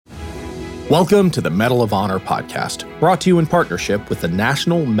Welcome to the Medal of Honor podcast, brought to you in partnership with the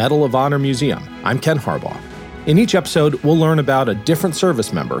National Medal of Honor Museum. I'm Ken Harbaugh. In each episode, we'll learn about a different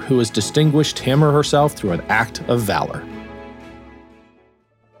service member who has distinguished him or herself through an act of valor.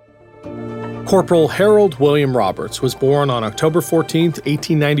 Corporal Harold William Roberts was born on October 14,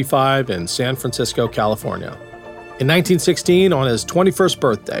 1895 in San Francisco, California. In 1916, on his 21st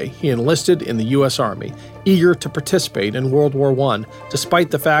birthday, he enlisted in the U.S. Army, eager to participate in World War I, despite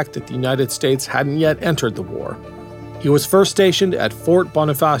the fact that the United States hadn't yet entered the war. He was first stationed at Fort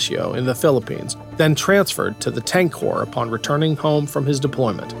Bonifacio in the Philippines, then transferred to the Tank Corps upon returning home from his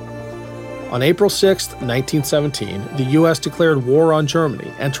deployment. On April 6, 1917, the U.S. declared war on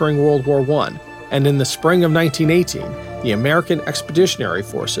Germany, entering World War I, and in the spring of 1918, the American Expeditionary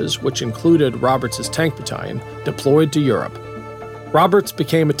Forces, which included Roberts' tank battalion, deployed to Europe. Roberts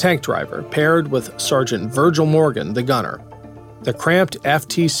became a tank driver, paired with Sergeant Virgil Morgan, the gunner. The cramped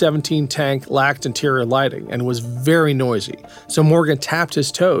FT-17 tank lacked interior lighting and was very noisy, so Morgan tapped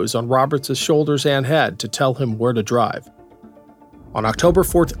his toes on Roberts' shoulders and head to tell him where to drive. On October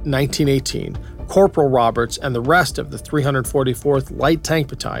 4, 1918, Corporal Roberts and the rest of the 344th Light Tank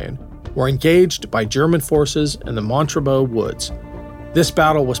Battalion were engaged by German forces in the Montreux Woods. This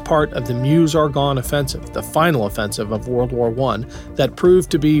battle was part of the Meuse-Argonne Offensive, the final offensive of World War I that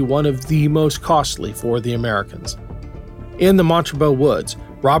proved to be one of the most costly for the Americans. In the Montreux Woods,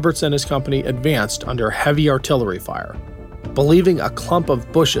 Roberts and his company advanced under heavy artillery fire. Believing a clump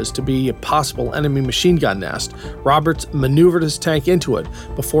of bushes to be a possible enemy machine gun nest, Roberts maneuvered his tank into it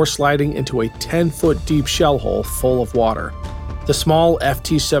before sliding into a 10-foot deep shell hole full of water. The small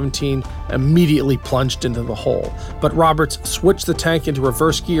FT-17 immediately plunged into the hole, but Roberts switched the tank into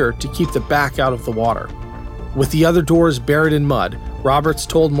reverse gear to keep the back out of the water. With the other doors buried in mud, Roberts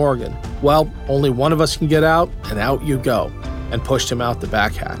told Morgan, "Well, only one of us can get out, and out you go," and pushed him out the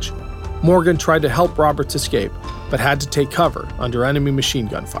back hatch. Morgan tried to help Roberts escape, but had to take cover under enemy machine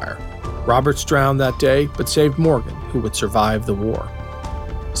gun fire. Roberts drowned that day, but saved Morgan, who would survive the war.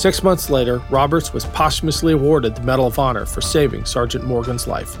 6 months later, Roberts was posthumously awarded the Medal of Honor for saving Sergeant Morgan's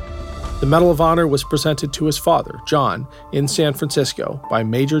life. The Medal of Honor was presented to his father, John, in San Francisco by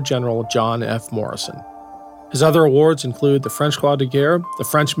Major General John F. Morrison. His other awards include the French Croix de Guerre, the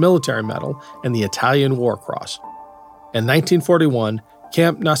French Military Medal, and the Italian War Cross. In 1941,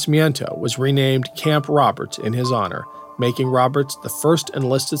 Camp Nascimento was renamed Camp Roberts in his honor, making Roberts the first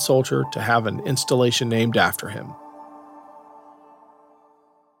enlisted soldier to have an installation named after him.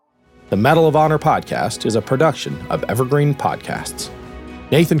 The Medal of Honor podcast is a production of Evergreen Podcasts.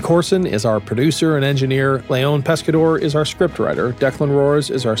 Nathan Corson is our producer and engineer, Leon Pescador is our scriptwriter, Declan Roars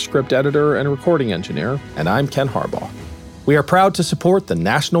is our script editor and recording engineer, and I'm Ken Harbaugh. We are proud to support the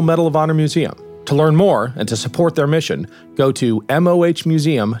National Medal of Honor Museum. To learn more and to support their mission, go to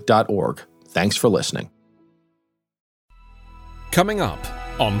mohmuseum.org. Thanks for listening. Coming up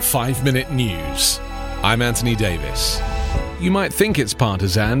on 5 Minute News, I'm Anthony Davis. You might think it's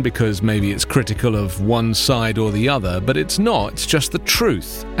partisan because maybe it's critical of one side or the other, but it's not. It's just the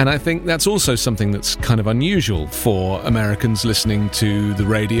truth. And I think that's also something that's kind of unusual for Americans listening to the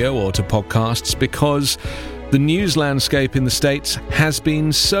radio or to podcasts, because the news landscape in the States has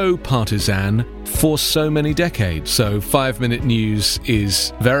been so partisan for so many decades. So 5 Minute News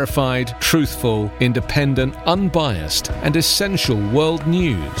is verified, truthful, independent, unbiased, and essential world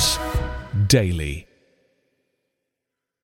news daily.